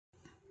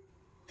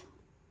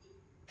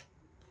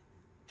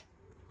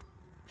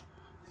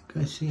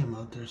I see him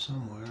out there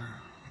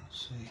somewhere.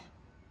 Let's see.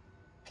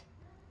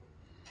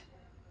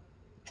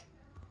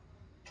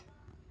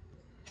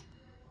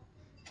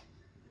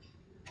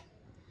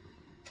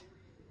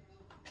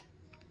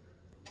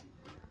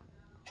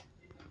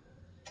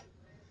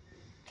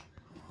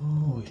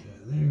 Oh yeah,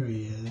 there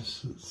he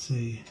is. Let's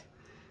see.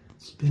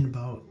 It's been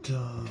about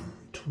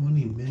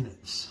 20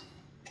 minutes.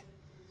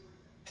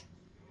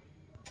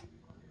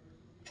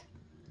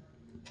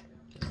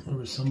 There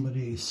was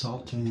somebody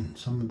assaulting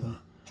some of the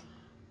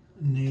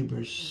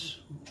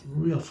neighbors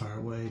real far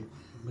away.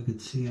 I could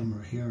see him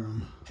or hear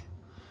him.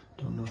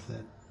 Don't know if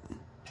that...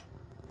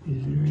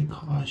 He's very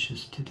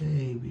cautious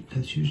today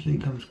because usually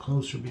he comes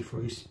closer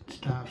before he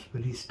stops,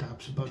 but he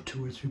stops about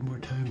 2 or 3 more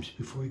times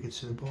before he gets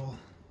to the ball.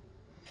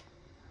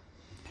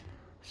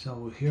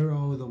 So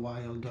Hero the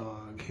wild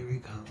dog, here he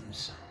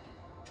comes.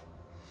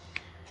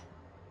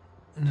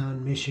 Now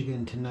in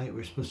Michigan tonight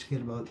we're supposed to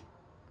get about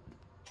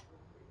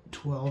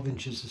 12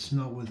 inches of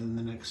snow within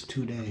the next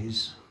 2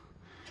 days.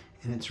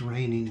 And it's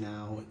raining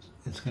now.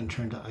 It's going to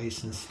turn to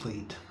ice and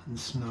sleet and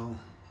snow.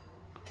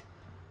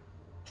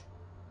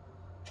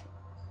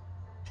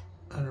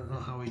 I don't know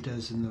how he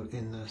does in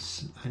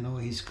the. I know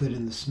he's good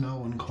in the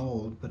snow and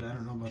cold, but I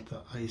don't know about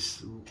the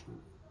ice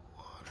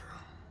water.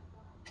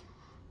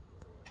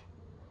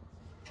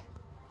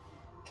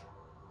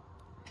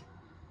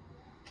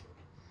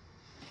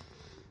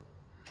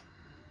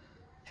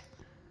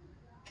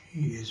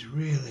 He is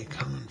really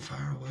coming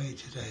far away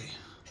today.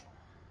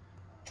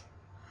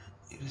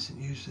 He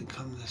doesn't usually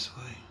come this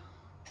way.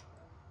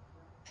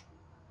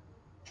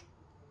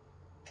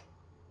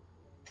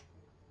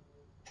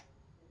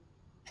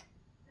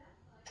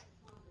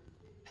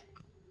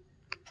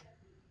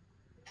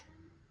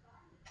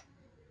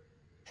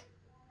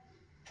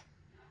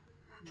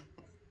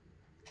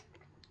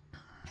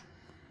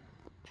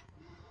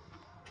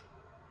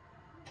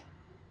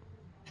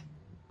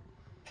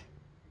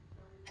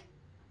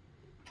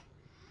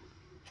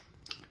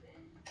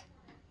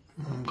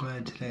 I'm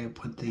glad today I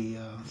put the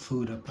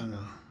food up on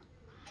a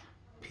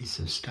piece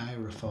of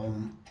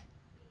styrofoam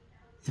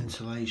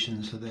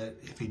insulation so that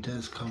if he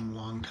does come a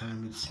long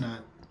time, it's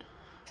not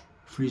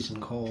freezing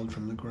cold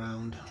from the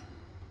ground.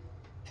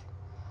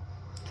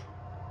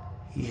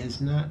 He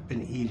has not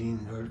been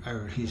eating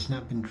or he's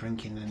not been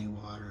drinking any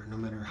water. No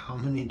matter how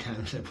many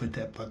times I put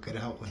that bucket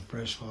out with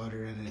fresh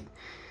water in it,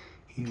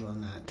 he will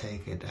not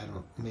take it.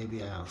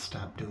 Maybe I'll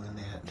stop doing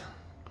that.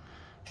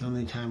 The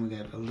only time we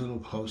got a little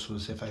close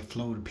was if I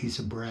float a piece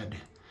of bread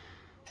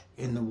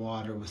in the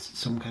water with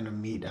some kind of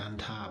meat on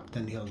top.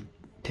 Then he'll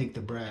take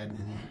the bread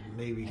and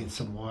maybe get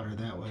some water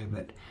that way.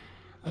 But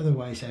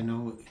otherwise, I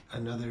know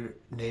another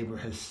neighbor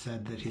has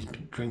said that he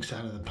drinks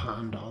out of the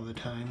pond all the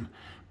time.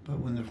 But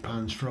when the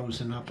pond's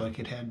frozen up like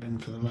it had been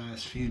for the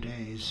last few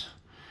days,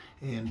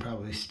 and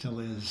probably still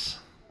is,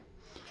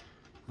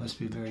 must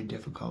be very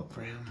difficult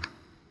for him.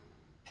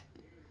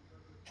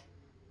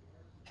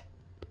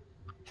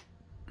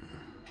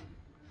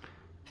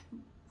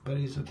 But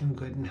he's looking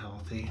good and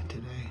healthy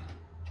today.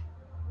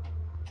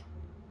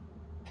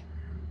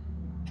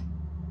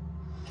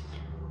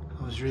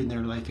 I was reading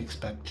their life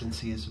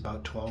expectancy is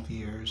about 12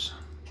 years.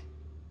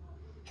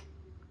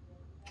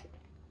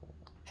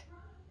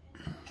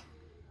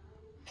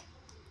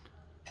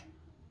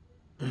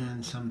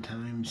 And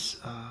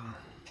sometimes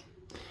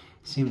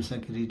seems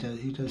like he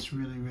does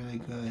really, really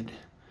good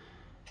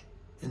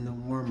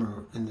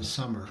in the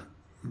summer.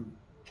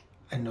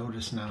 I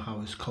notice now how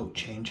his coat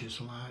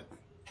changes a lot.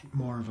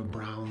 More of a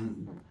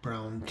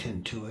brown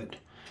tint to it,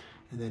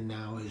 and then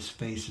now his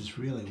face is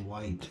really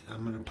white.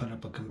 I'm going to put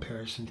up a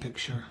comparison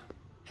picture.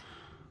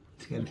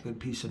 He's got a good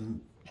piece of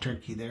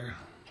turkey there.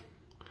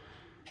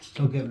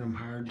 Still giving him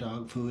hard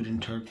dog food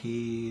and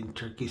turkey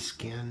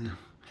skin.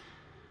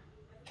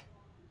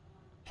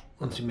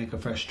 Once you make a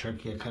fresh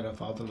turkey, I cut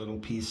off all the little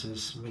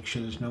pieces, make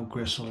sure there's no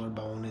gristle or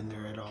bone in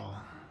there at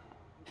all.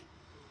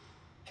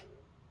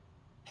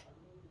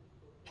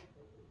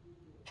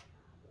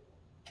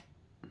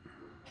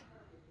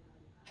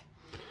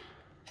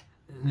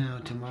 Now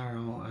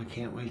tomorrow, I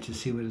can't wait to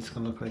see what it's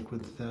going to look like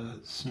with the,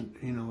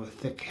 a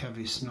thick,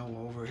 heavy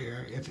snow over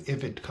here,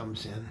 if it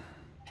comes in.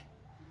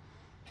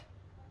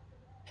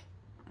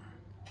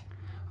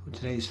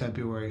 Today's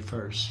February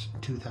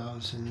 1st,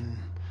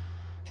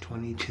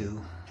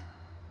 2022.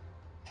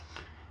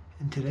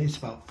 And today's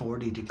about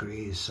 40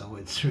 degrees, so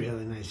it's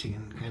really nice. You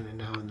can kind of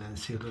now and then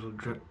see a little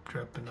drip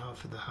dripping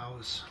off of the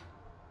house.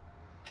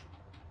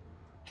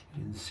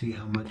 You can see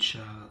how much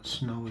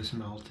snow is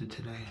melted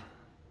today.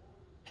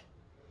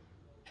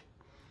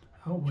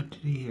 Oh, what did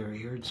he hear?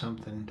 He heard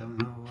something. Don't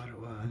know what it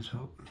was.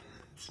 Oh,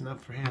 it's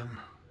enough for him.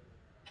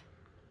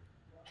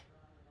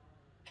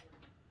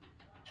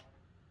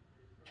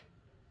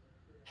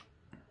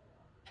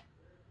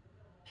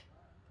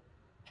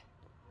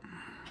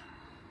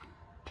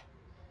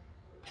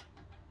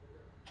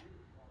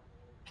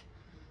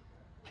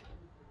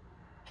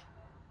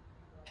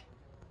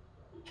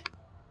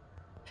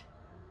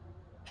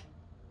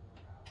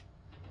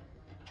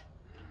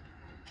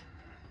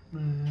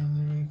 And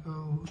there he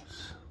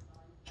goes.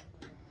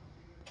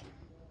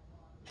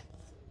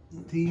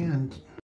 The end.